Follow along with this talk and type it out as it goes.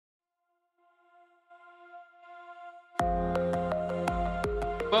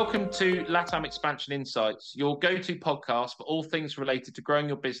Welcome to LATAM Expansion Insights, your go-to podcast for all things related to growing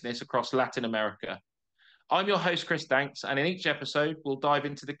your business across Latin America. I'm your host, Chris Danks, and in each episode, we'll dive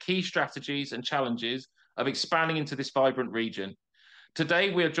into the key strategies and challenges of expanding into this vibrant region.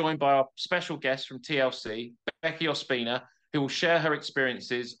 Today, we are joined by our special guest from TLC, Becky Ospina, who will share her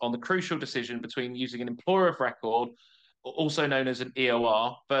experiences on the crucial decision between using an employer of record, also known as an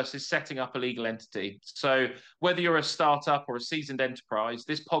EOR, versus setting up a legal entity. So whether you're a startup or a seasoned enterprise,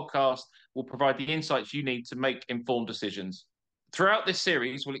 this podcast will provide the insights you need to make informed decisions. Throughout this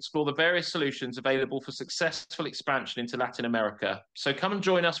series, we'll explore the various solutions available for successful expansion into Latin America. So come and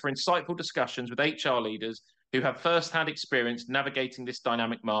join us for insightful discussions with HR leaders who have first-hand experience navigating this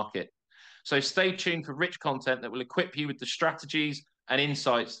dynamic market. So stay tuned for rich content that will equip you with the strategies and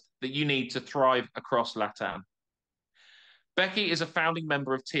insights that you need to thrive across LATAM. Becky is a founding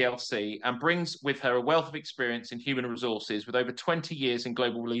member of TLC and brings with her a wealth of experience in human resources with over 20 years in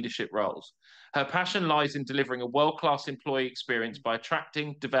global leadership roles. Her passion lies in delivering a world-class employee experience by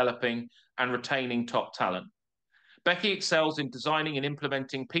attracting, developing, and retaining top talent. Becky excels in designing and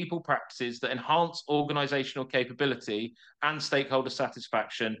implementing people practices that enhance organizational capability and stakeholder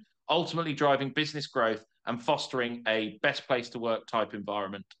satisfaction, ultimately driving business growth and fostering a best place to work type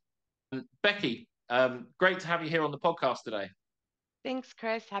environment. Becky, great to have you here on the podcast today. Thanks,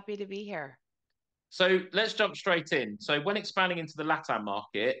 Chris. Happy to be here. So let's jump straight in. So when expanding into the LATAM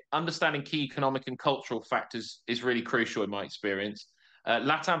market, understanding key economic and cultural factors is really crucial in my experience.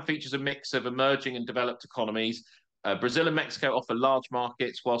 LATAM features a mix of emerging and developed economies. Brazil and Mexico offer large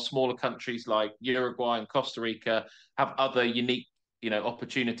markets, while smaller countries like Uruguay and Costa Rica have other unique,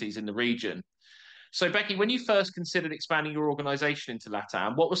 opportunities in the region. So, Becky, when you first considered expanding your organization into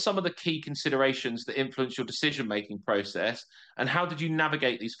LATAM, what were some of the key considerations that influenced your decision-making process, and how did you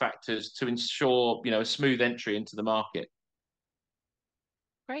navigate these factors to ensure, a smooth entry into the market?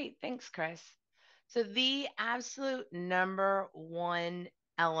 Great. Thanks, Chris. So the absolute number one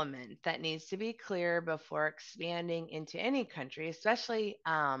element that needs to be clear before expanding into any country, especially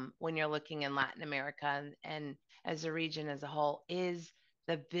when you're looking in Latin America and as a region as a whole, is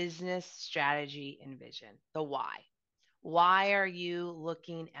the business strategy and vision, the why. Why are you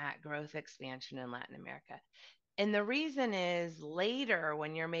looking at growth expansion in Latin America? And the reason is later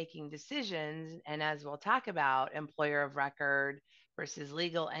when you're making decisions, and as we'll talk about, employer of record versus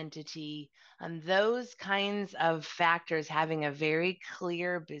legal entity, those kinds of factors having a very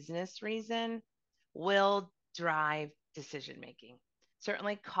clear business reason will drive decision making.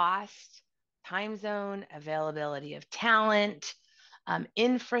 Certainly cost, time zone, availability of talent,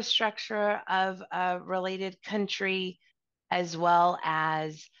 infrastructure of a related country, as well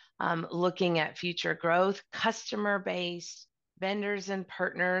as looking at future growth, customer base, vendors and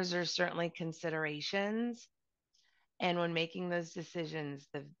partners are certainly considerations. And when making those decisions,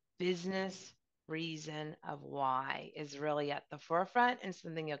 the business reason of why is really at the forefront and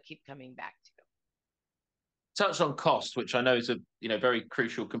something you'll keep coming back to. Touched on cost, which I know is a very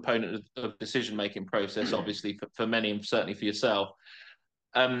crucial component of decision-making process, obviously for many and certainly for yourself.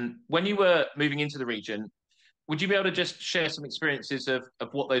 When you were moving into the region, would you be able to just share some experiences of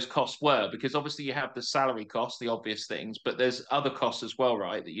what those costs were? Because obviously you have the salary costs, the obvious things, but there's other costs as well,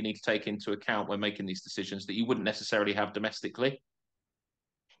 right, that you need to take into account when making these decisions that you wouldn't necessarily have domestically?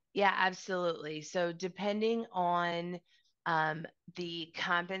 Yeah, absolutely. So depending on the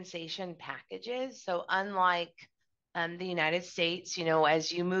compensation packages, so unlike the United States,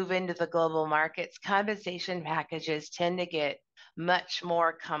 as you move into the global markets, compensation packages tend to get much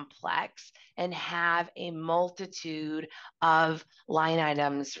more complex and have a multitude of line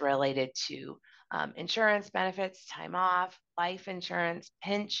items related to insurance benefits, time off, life insurance,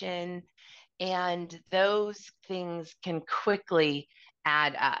 pension, and those things can quickly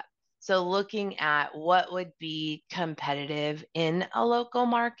add up. So looking at what would be competitive in a local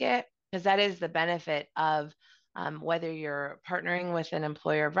market, because that is the benefit of whether you're partnering with an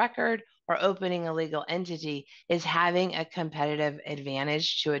employer of record or opening a legal entity, is having a competitive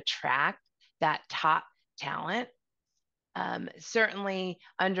advantage to attract that top talent. Certainly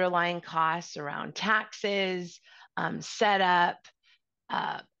underlying costs around taxes, setup,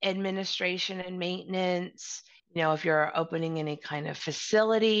 administration and maintenance, if you're opening any kind of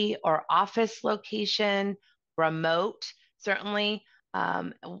facility or office location, remote, certainly.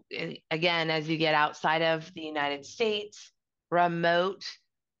 Again, as you get outside of the United States, remote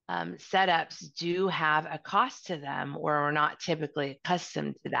setups do have a cost to them where we're not typically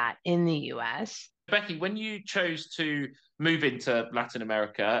accustomed to that in the US. Becky, when you chose to move into Latin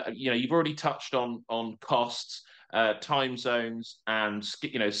America, you've already touched on costs time zones, and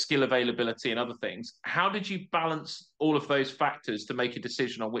skill availability and other things. How did you balance all of those factors to make a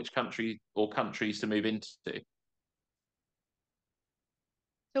decision on which country or countries to move into?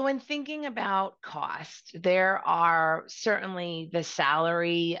 So, when thinking about cost, there are certainly the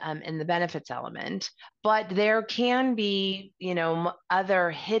salary and the benefits element, but there can be, other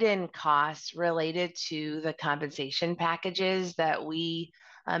hidden costs related to the compensation packages that we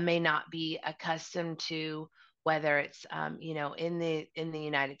may not be accustomed to, whether it's, in the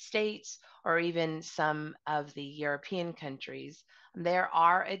United States or even some of the European countries. There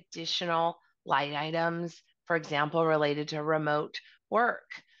are additional line items, for example, related to remote work.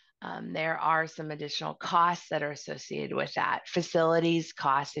 There are some additional costs that are associated with that. Facilities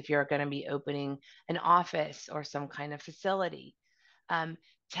costs if you're going to be opening an office or some kind of facility. Um,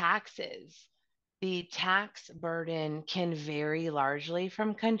 Taxes. The tax burden can vary largely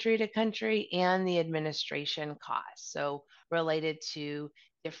from country to country, and the administration costs. So, related to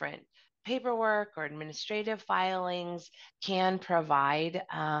different paperwork or administrative filings, can provide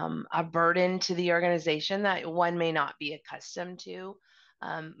a burden to the organization that one may not be accustomed to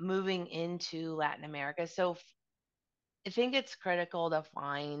moving into Latin America. So, I think it's critical to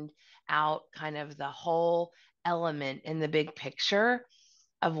find out kind of the whole element in the big picture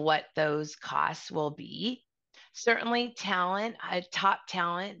of what those costs will be. Certainly, talent, top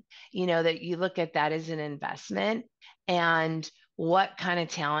talent, that you look at that as an investment, and what kind of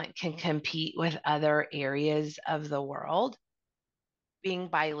talent can compete with other areas of the world. Being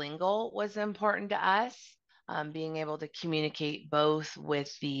bilingual was important to us. Being able to communicate both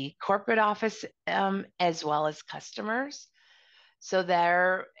with the corporate office as well as customers. So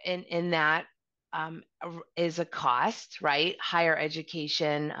there in that is a cost, right? Higher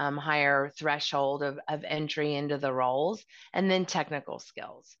education, higher threshold of entry into the roles, and then technical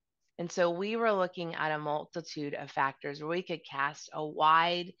skills. And so we were looking at a multitude of factors where we could cast a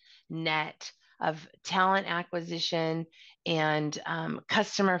wide net of talent acquisition and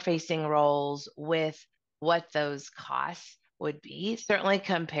customer facing roles with what those costs would be, certainly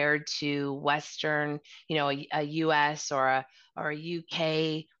compared to Western, a US or a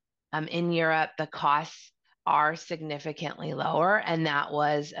UK. In Europe, the costs are significantly lower, and that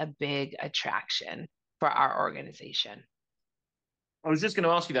was a big attraction for our organization. I was just going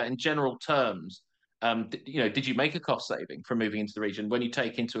to ask you that in general terms. Did you make a cost saving from moving into the region when you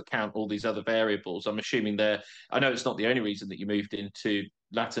take into account all these other variables? I'm assuming there. I know it's not the only reason that you moved into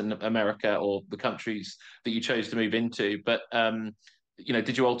Latin America or the countries that you chose to move into, but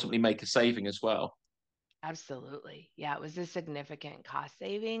did you ultimately make a saving as well? Absolutely. Yeah, it was a significant cost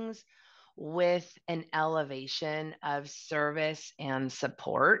savings with an elevation of service and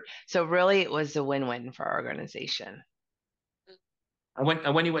support. So, really, it was a win win for our organization. And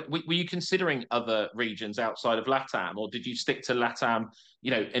when you went, were you considering other regions outside of LATAM, or did you stick to LATAM,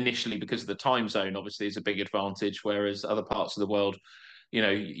 initially because of the time zone obviously is a big advantage, whereas other parts of the world,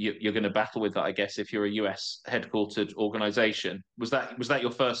 you're going to battle with that, I guess, if you're a US headquartered organization. Was that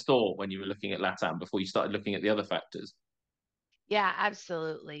your first thought when you were looking at LATAM before you started looking at the other factors? Yeah,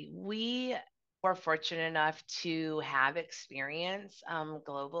 absolutely. We were fortunate enough to have experience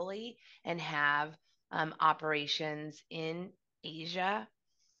globally and have operations in Asia.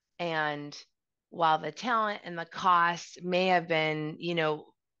 And while the talent and the cost may have been,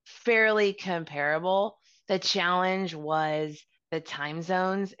 fairly comparable, the challenge was the time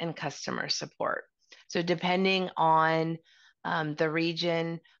zones and customer support. So, depending on the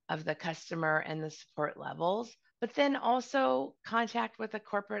region of the customer and the support levels, but then also contact with the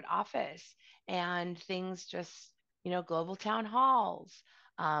corporate office and things just, global town halls,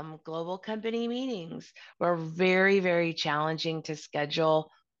 global company meetings were very, very challenging to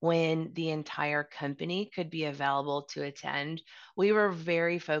schedule when the entire company could be available to attend. We were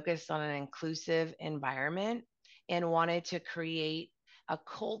very focused on an inclusive environment and wanted to create a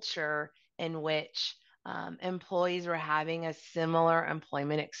culture in which employees were having a similar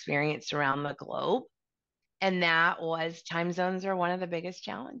employment experience around the globe. And that was time zones are one of the biggest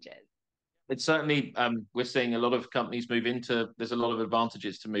challenges. It's certainly we're seeing a lot of companies move into. There's a lot of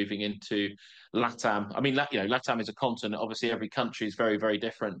advantages to moving into LATAM. I mean, LATAM is a continent. Obviously, every country is very, very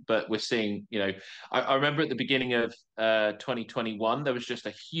different. But we're seeing, I remember at the beginning of 2021, there was just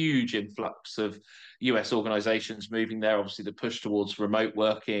a huge influx of US organizations moving there. Obviously, the push towards remote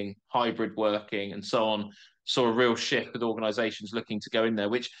working, hybrid working, and so on saw a real shift with organizations looking to go in there,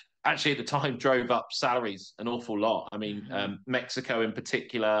 which actually at the time drove up salaries an awful lot. I mean, Mm-hmm. Mexico in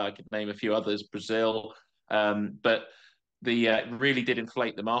particular, I could name a few others, Brazil, but the really did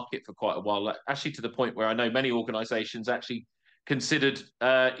inflate the market for quite a while. Actually, to the point where I know many organisations actually considered,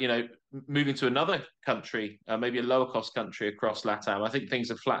 moving to another country, maybe a lower cost country across LATAM. I think things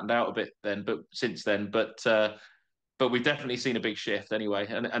have flattened out a bit then, but since then, but we've definitely seen a big shift anyway,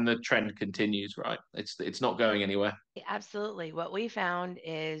 and the trend continues, right? It's not going anywhere. Absolutely. What we found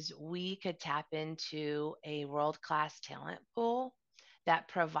is we could tap into a world-class talent pool that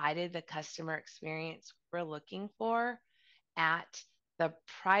provided the customer experience we're looking for at the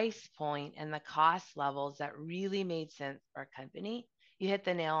price point and the cost levels that really made sense for a company. You hit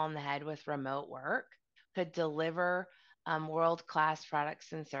the nail on the head with remote work, could deliver world class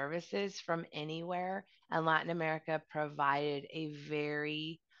products and services from anywhere. And Latin America provided a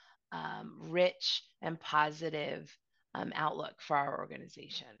very rich and positive outlook for our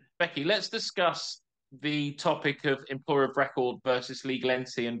organization. Becky, let's discuss the topic of employer of record versus legal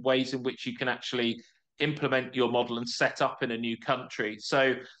entity and ways in which you can actually implement your model and set up in a new country.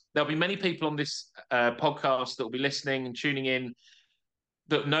 So there'll be many people on this podcast that will be listening and tuning in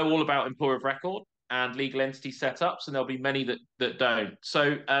that know all about employer of record and legal entity setups, and there'll be many that don't.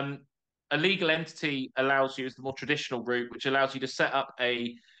 So a legal entity allows you, as the more traditional route, which allows you to set up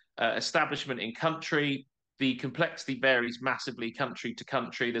a establishment in country. The complexity varies massively country to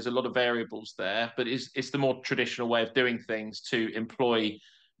country. There's a lot of variables there, but it's the more traditional way of doing things to employ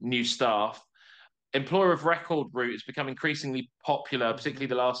new staff. Employer of record route has become increasingly popular, particularly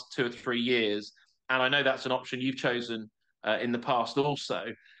the last 2 or 3 years. And I know that's an option you've chosen in the past also.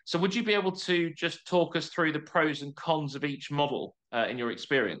 So would you be able to just talk us through the pros and cons of each model in your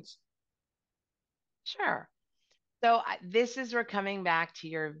experience? Sure. So this is where coming back to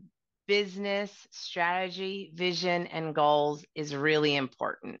your business strategy, vision, and goals is really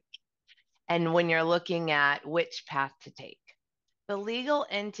important. And when you're looking at which path to take, the legal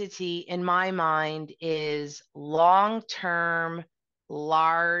entity, in my mind, is long term,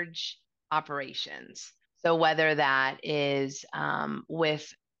 large operations. So, whether that is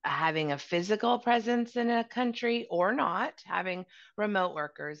with having a physical presence in a country or not, having remote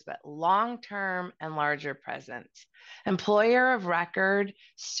workers, but long term and larger presence. Employer of record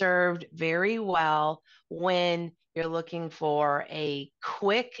served very well when you're looking for a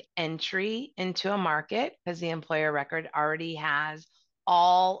quick entry into a market because the employer record already has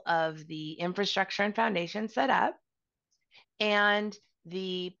all of the infrastructure and foundation set up, and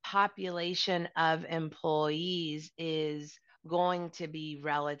the population of employees is going to be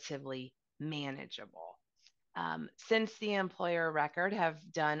relatively manageable. Since the employer record have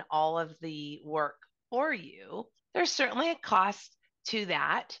done all of the work for you, there's certainly a cost to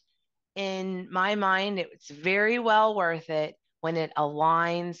that. In my mind, it's very well worth it when it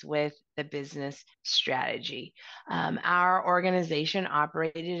aligns with the business strategy. Our organization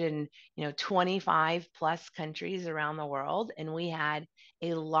operated in 25 plus countries around the world, and we had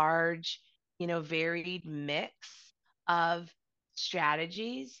a large, varied mix of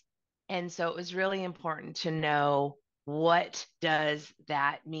strategies. And so it was really important to know what does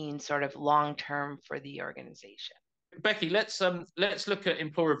that mean sort of long term for the organization. Becky, let's look at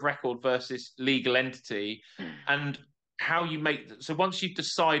employer of record versus legal entity and how you make. So once you've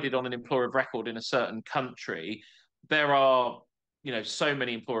decided on an employer of record in a certain country, there are so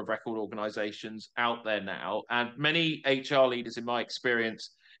many employer of record organizations out there now, and many HR leaders, in my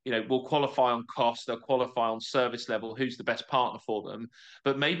experience, will qualify on cost, they'll qualify on service level, who's the best partner for them,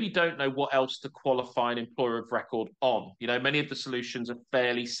 but maybe don't know what else to qualify an employer of record on. Many of the solutions are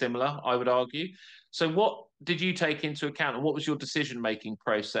fairly similar, I would argue. So what did you take into account, and what was your decision-making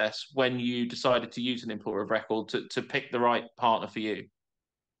process when you decided to use an employer of record to pick the right partner for you?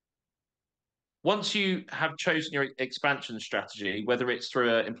 Once you have chosen your expansion strategy, whether it's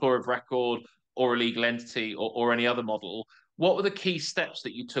through an employer of record or a legal entity or any other model, what were the key steps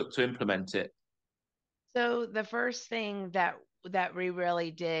that you took to implement it? So the first thing that we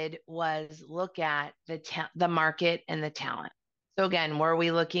really did was look at the market and the talent. So again, were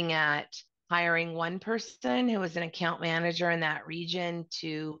we looking at hiring one person who was an account manager in that region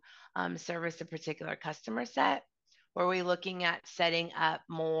to service a particular customer set? Were we looking at setting up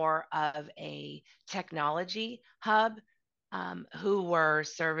more of a technology hub who were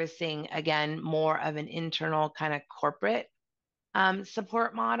servicing, again, more of an internal kind of corporate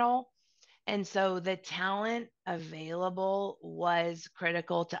support model? And so the talent available was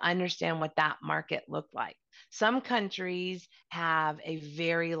critical to understand what that market looked like. Some countries have a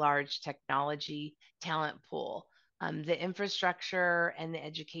very large technology talent pool. The infrastructure and the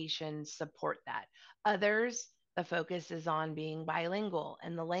education support that. Others, the focus is on being bilingual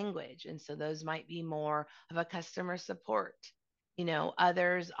in the language. And so those might be more of a customer support.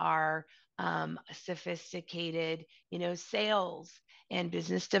 Others are sophisticated, sales and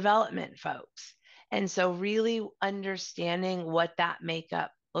business development folks. And so, really understanding what that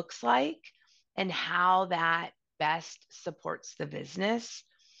makeup looks like and how that best supports the business.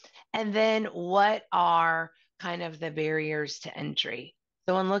 And then, what are kind of the barriers to entry?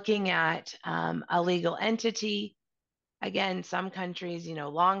 So, when looking at a legal entity, again, some countries,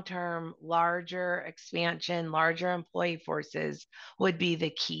 long term, larger expansion, larger employee forces would be the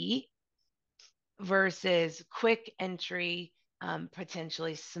key versus quick entry,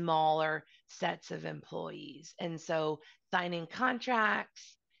 potentially smaller sets of employees. And so signing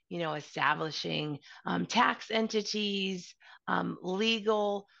contracts, establishing tax entities,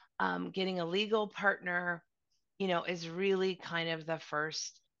 legal, getting a legal partner, is really kind of the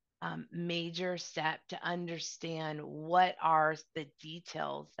first major step to understand what are the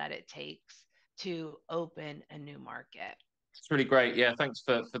details that it takes to open a new market. It's really great. Yeah, thanks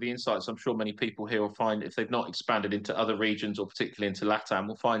for the insights. I'm sure many people here will find, if they've not expanded into other regions or particularly into LATAM,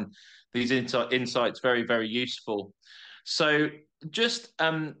 will find these insights very, very useful. So just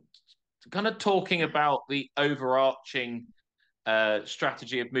kind of talking about the overarching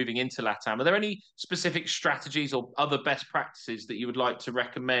strategy of moving into LATAM, are there any specific strategies or other best practices that you would like to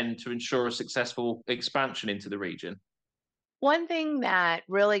recommend to ensure a successful expansion into the region? One thing that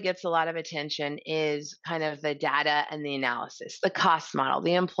really gets a lot of attention is kind of the data and the analysis, the cost model,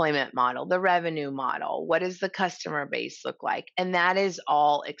 the employment model, the revenue model. What does the customer base look like? And that is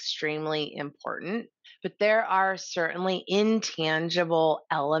all extremely important. But there are certainly intangible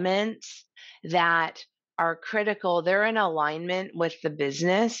elements that are critical. They're in alignment with the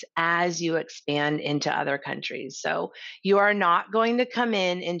business as you expand into other countries. So you are not going to come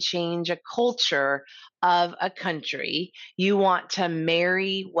in and change a culture of a country. You want to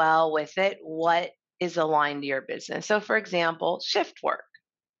marry well with it what is aligned to your business. So, for example, shift work.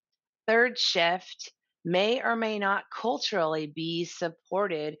 Third shift may or may not culturally be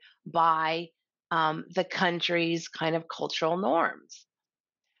supported by the country's kind of cultural norms.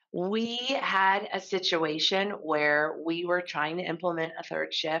 We had a situation where we were trying to implement a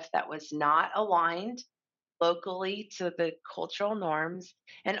third shift that was not aligned locally to the cultural norms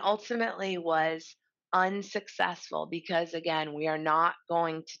and ultimately was unsuccessful because, again, we are not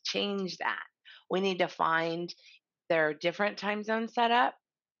going to change that. We need to find their different time zone setup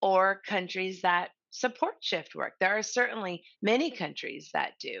or countries that support shift work. There are certainly many countries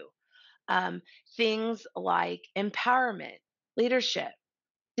that do. Um, Things like empowerment, leadership,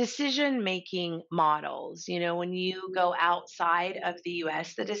 decision making models. When you go outside of the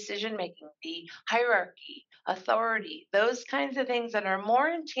US, the decision making, the hierarchy, authority, those kinds of things that are more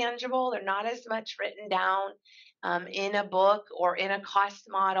intangible, they're not as much written down in a book or in a cost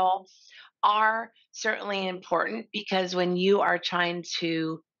model, are certainly important because when you are trying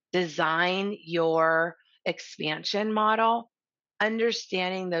to design your expansion model,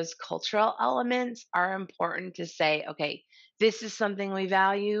 understanding those cultural elements are important to say, okay, this is something we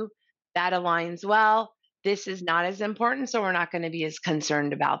value, that aligns well. This is not as important, so we're not going to be as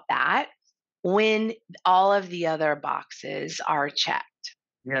concerned about that when all of the other boxes are checked.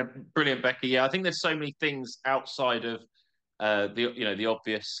 Yeah, brilliant, Becky. Yeah, I think there's so many things outside of the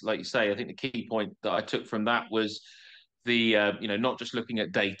obvious, like you say. I think the key point that I took from that was the not just looking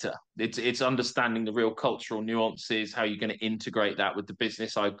at data. It's understanding the real cultural nuances, how you're going to integrate that with the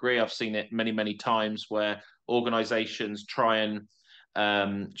business. I agree. I've seen it many times where organizations try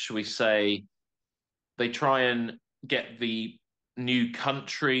and shall we say, they try and get the new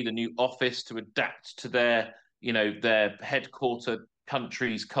country, the new office to adapt to their headquarter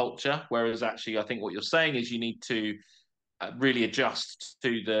country's culture. Whereas actually, I think what you're saying is you need to really adjust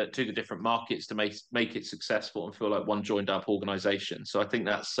to the different markets to make it successful and feel like one joined up organization. So I think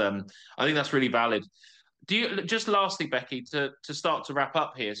that's really valid. Do you, just lastly, Becky, to start to wrap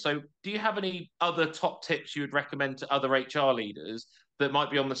up here? So, do you have any other top tips you would recommend to other HR leaders that might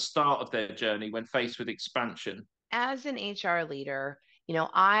be on the start of their journey when faced with expansion? As an HR leader,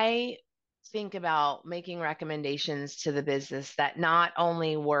 I think about making recommendations to the business that not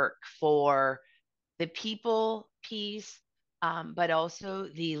only work for the people piece, but also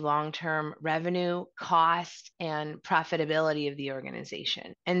the long term revenue, cost, and profitability of the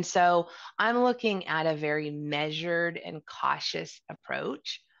organization. And so I'm looking at a very measured and cautious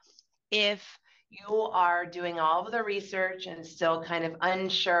approach. If you are doing all of the research and still kind of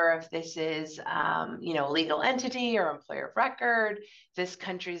unsure if this is, legal entity or employer of record, this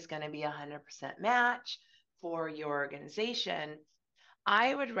country is going to be a 100% match for your organization,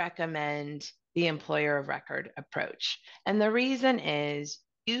 I would recommend the employer of record approach. And the reason is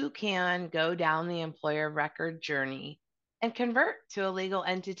you can go down the employer of record journey and convert to a legal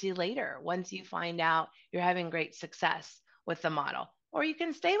entity later once you find out you're having great success with the model. Or you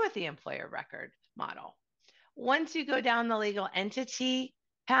can stay with the employer of record model. Once you go down the legal entity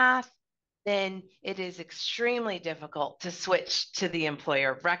path, then it is extremely difficult to switch to the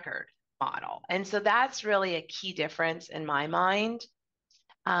employer of record model. And so that's really a key difference in my mind,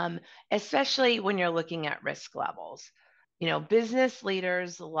 especially when you're looking at risk levels. Business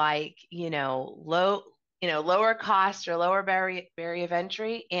leaders like, lower cost or lower barrier of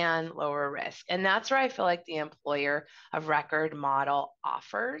entry and lower risk. And that's where I feel like the employer of record model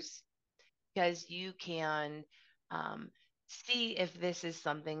offers, because you can see if this is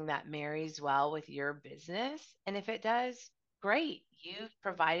something that marries well with your business. And if it does, great. You've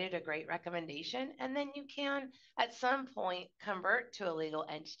provided a great recommendation. And then you can, at some point, convert to a legal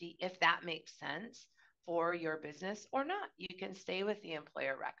entity if that makes sense for your business or not. You can stay with the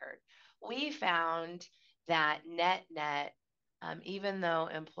employer record. We found that net, even though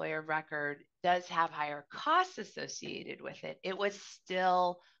employer record does have higher costs associated with it, it was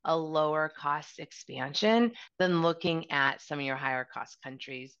still a lower cost expansion than looking at some of your higher cost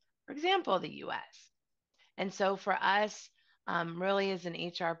countries, for example, the US. And so for us, really as an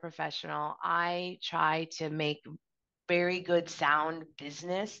HR professional, I try to make very good, sound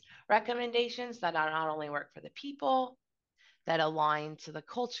business recommendations that not only work for the people, that align to the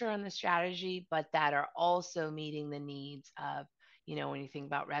culture and the strategy, but that are also meeting the needs of, when you think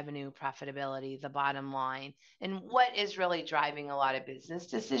about revenue, profitability, the bottom line, and what is really driving a lot of business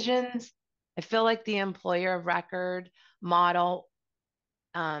decisions. I feel like the employer of record model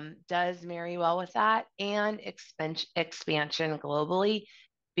does marry well with that, and expansion globally,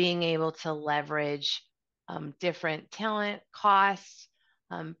 being able to leverage different talent, costs,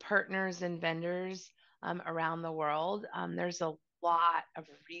 partners, and vendors around the world. There's a lot of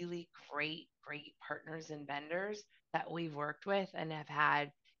really great partners and vendors that we've worked with and have had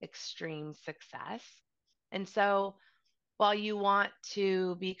extreme success. And so while you want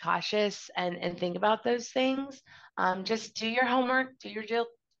to be cautious and think about those things, just do your homework, do your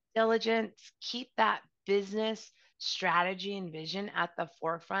diligence, keep that business strategy and vision at the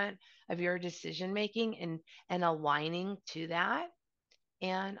forefront of your decision making and aligning to that.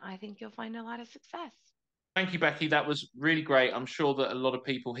 And I think you'll find a lot of success. Thank you, Becky. That was really great. I'm sure that a lot of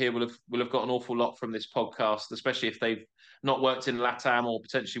people here will have got an awful lot from this podcast, especially if they've not worked in LATAM or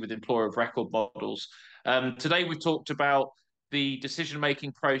potentially with employer of record models. Today, we've talked about the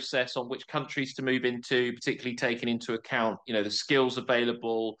decision-making process on which countries to move into, particularly taking into account, the skills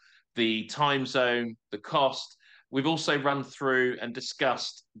available, the time zone, the cost. We've also run through and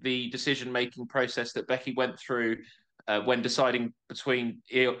discussed the decision-making process that Becky went through when deciding between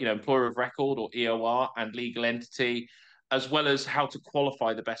employer of record or EOR and legal entity, as well as how to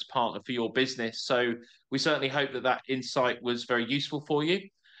qualify the best partner for your business. So we certainly hope that insight was very useful for you.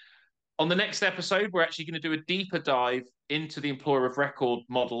 On the next episode, we're actually going to do a deeper dive into the employer of record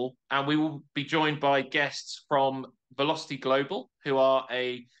model, and we will be joined by guests from Velocity Global, who are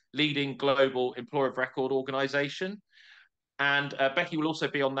a leading global employer of record organization. And Becky will also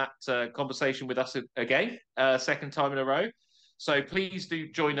be on that conversation with us again, second time in a row. So please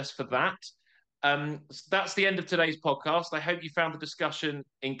do join us for that. That's the end of today's podcast. I hope you found the discussion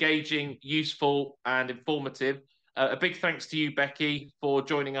engaging, useful, and informative. A big thanks to you, Becky, for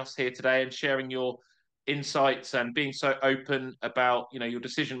joining us here today and sharing your insights and being so open about your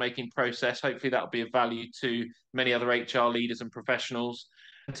decision-making process. Hopefully that'll be of value to many other HR leaders and professionals.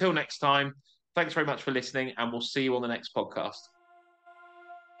 Until next time, thanks very much for listening, and we'll see you on the next podcast.